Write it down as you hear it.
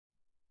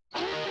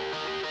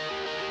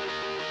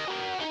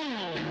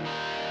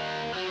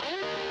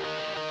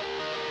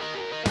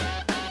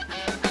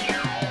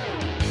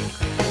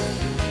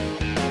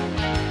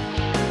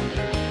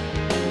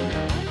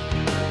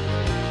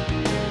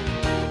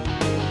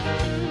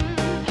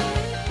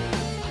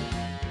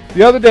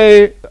The other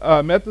day,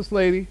 met this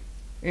lady,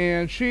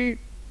 and she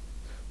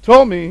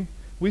told me,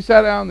 we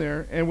sat down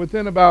there, and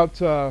within about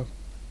a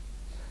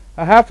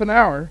half an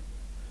hour,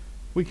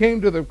 we came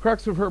to the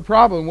crux of her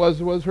problem was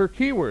her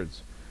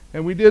keywords.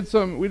 And we did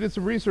some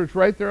research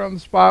right there on the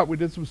spot. We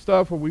did some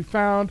stuff where we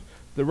found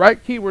the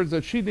right keywords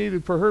that she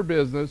needed for her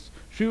business.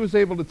 She was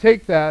able to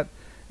take that,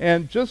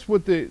 and just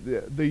with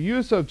the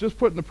use of just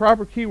putting the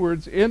proper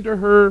keywords into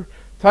her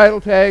title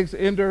tags,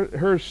 into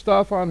her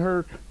stuff on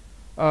her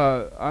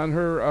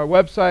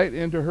website,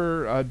 into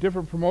her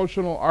different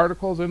promotional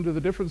articles, into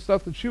the different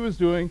stuff that she was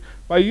doing,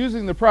 by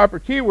using the proper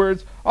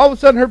keywords, all of a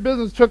sudden her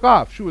business took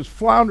off. She was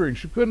floundering.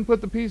 She couldn't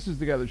put the pieces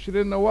together. She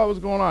didn't know what was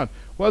going on.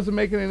 Wasn't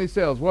making any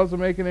sales.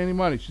 Wasn't making any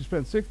money. She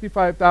spent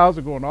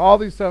 $65,000 going to all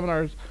these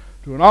seminars,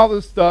 doing all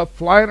this stuff,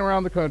 flying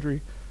around the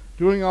country,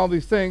 doing all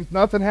these things.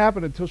 Nothing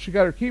happened until she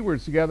got her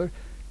keywords together.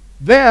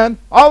 Then,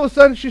 all of a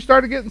sudden, she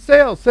started getting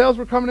sales. Sales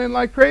were coming in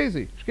like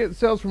crazy. She's getting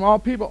sales from all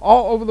people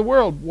all over the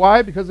world.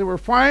 Why? Because they were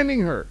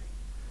finding her.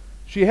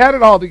 She had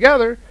it all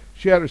together.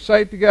 She had her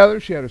site together.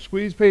 She had her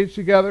squeeze page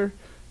together.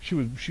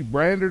 She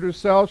branded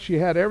herself. She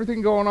had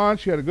everything going on.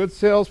 She had a good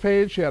sales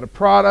page. She had a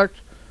product.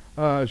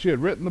 She had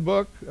written the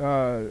book,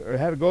 or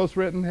had a ghost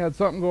written, had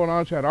something going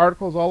on. She had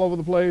articles all over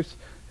the place,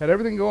 had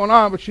everything going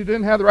on, but she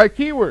didn't have the right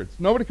keywords.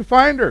 Nobody could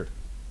find her.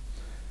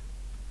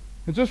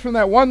 And just from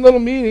that one little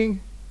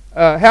meeting,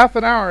 half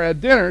an hour at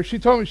dinner, she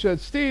told me, she said,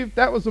 "Steve,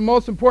 that was the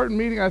most important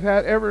meeting I've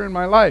had ever in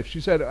my life." She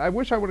said, "I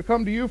wish I would have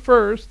come to you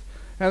first,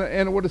 and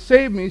it would have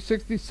saved me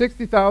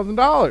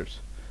 $60,000.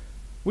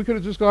 We could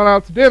have just gone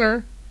out to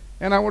dinner,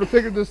 and I would have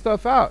figured this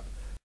stuff out."